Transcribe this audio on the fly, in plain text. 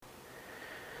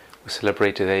We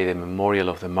celebrate today the memorial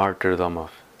of the martyrdom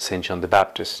of St. John the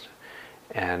Baptist.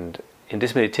 And in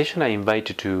this meditation I invite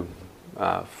you to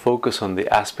focus on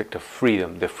the aspect of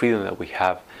freedom, the freedom that we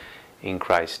have in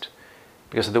Christ.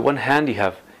 Because on the one hand you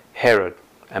have Herod,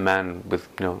 a man with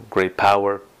great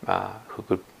power, who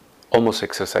could almost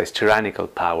exercise tyrannical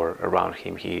power around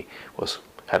him. He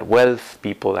had wealth,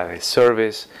 people at his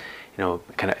service,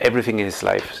 kind of everything in his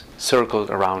life circled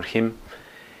around him.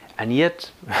 And yet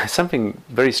something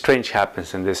very strange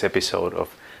happens in this episode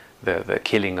of the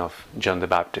killing of John the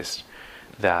Baptist,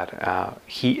 that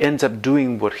he ends up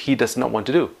doing what he does not want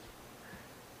to do.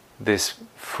 This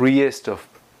freest of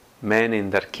men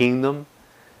in that kingdom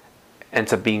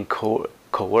ends up being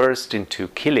coerced into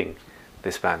killing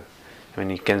this man. I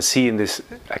mean, you can see in this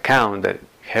account that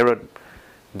Herod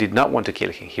did not want to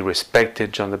kill him. He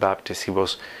respected John the Baptist.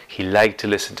 He liked to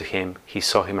listen to him. He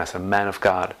saw him as a man of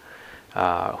God,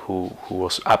 who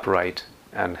was upright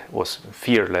and was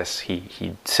fearless.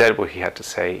 He said what he had to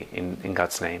say in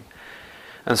God's name.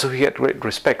 And so he had great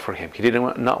respect for him. He did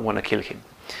not want to kill him.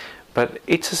 But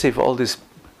it's as if all these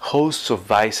hosts of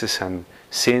vices and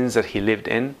sins that he lived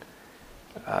in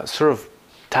sort of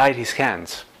tied his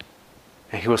hands.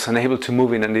 And he was unable to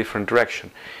move in a different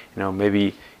direction.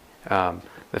 Maybe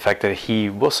the fact that he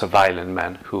was a violent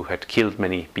man who had killed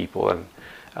many people and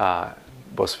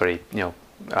was very,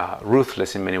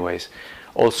 ruthless in many ways.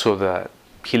 Also, that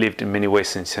he lived in many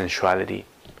ways in sensuality,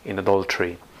 in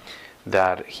adultery.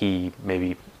 That he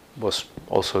maybe was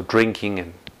also drinking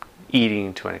and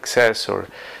eating to an excess, or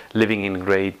living in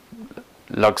great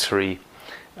luxury.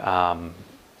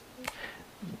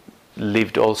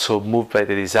 Lived also moved by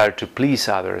the desire to please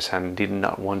others and did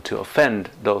not want to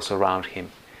offend those around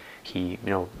him.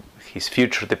 His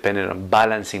future depended on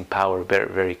balancing power very,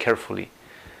 very carefully,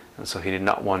 and so he did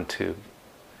not want to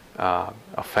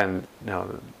offend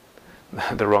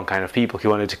the wrong kind of people. He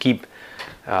wanted to keep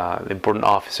the important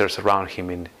officers around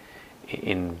him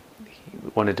he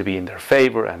wanted to be in their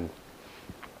favor and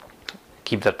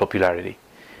keep that popularity.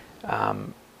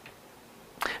 And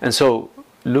so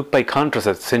look by contrast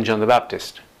at St. John the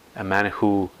Baptist, a man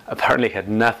who apparently had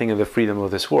nothing of the freedom of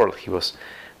this world. He was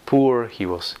poor, he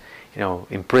was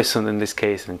imprisoned in this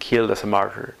case and killed as a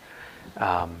martyr.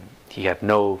 He had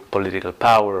no political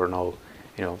power or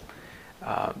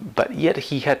but yet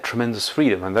he had tremendous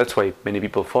freedom, and that's why many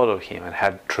people followed him and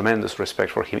had tremendous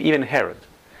respect for him. Even Herod,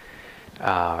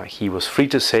 he was free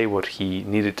to say what he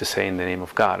needed to say in the name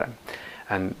of God.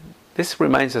 And this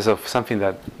reminds us of something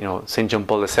that St. John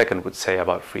Paul II would say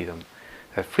about freedom.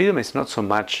 That freedom is not so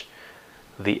much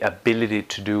the ability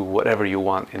to do whatever you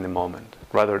want in the moment,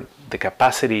 rather the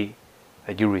capacity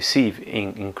that you receive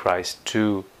in Christ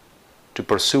to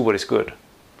pursue what is good.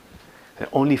 And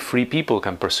only free people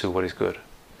can pursue what is good.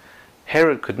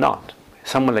 Herod could not.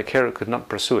 Someone like Herod could not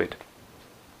pursue it.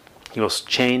 He was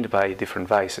chained by different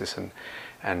vices,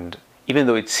 and even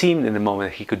though it seemed in the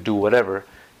moment that he could do whatever,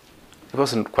 it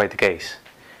wasn't quite the case.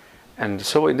 And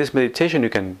so in this meditation you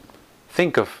can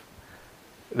think of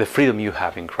the freedom you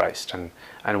have in Christ,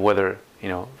 and whether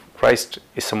Christ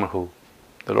is someone who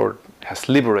the Lord has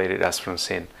liberated us from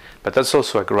sin. But that's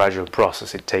also a gradual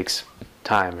process. It takes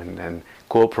time and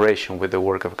cooperation with the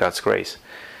work of God's grace.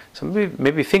 So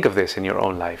maybe think of this in your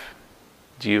own life.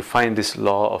 Do you find this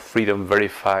law of freedom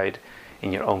verified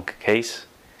in your own case?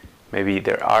 Maybe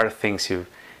there are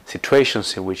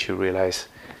situations in which you realize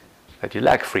that you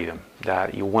lack freedom,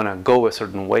 that you want to go a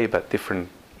certain way, but different,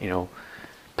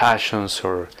 passions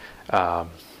or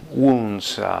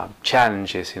wounds,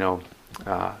 challenges,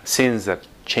 sins that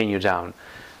chain you down,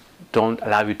 don't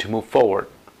allow you to move forward.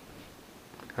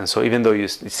 And so, even though it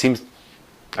seems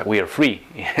like we are free,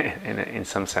 in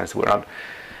some sense, we're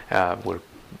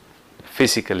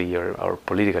physically or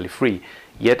politically free,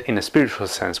 yet in a spiritual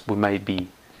sense, we might be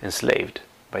enslaved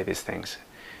by these things.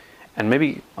 And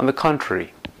maybe on the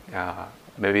contrary,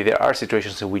 maybe there are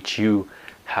situations in which you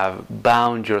have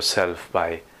bound yourself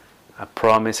by a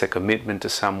promise, a commitment to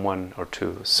someone, or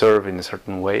to serve in a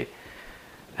certain way.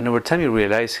 And over time you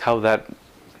realize how that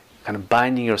kind of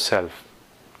binding yourself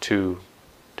to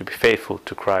be faithful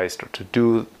to Christ or to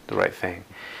do the right thing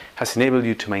has enabled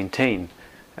you to maintain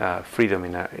freedom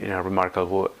in a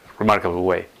remarkable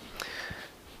way.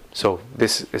 So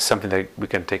this is something that we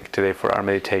can take today for our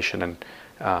meditation, and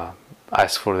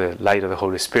ask for the light of the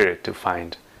Holy Spirit to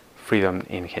find freedom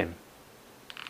in Him.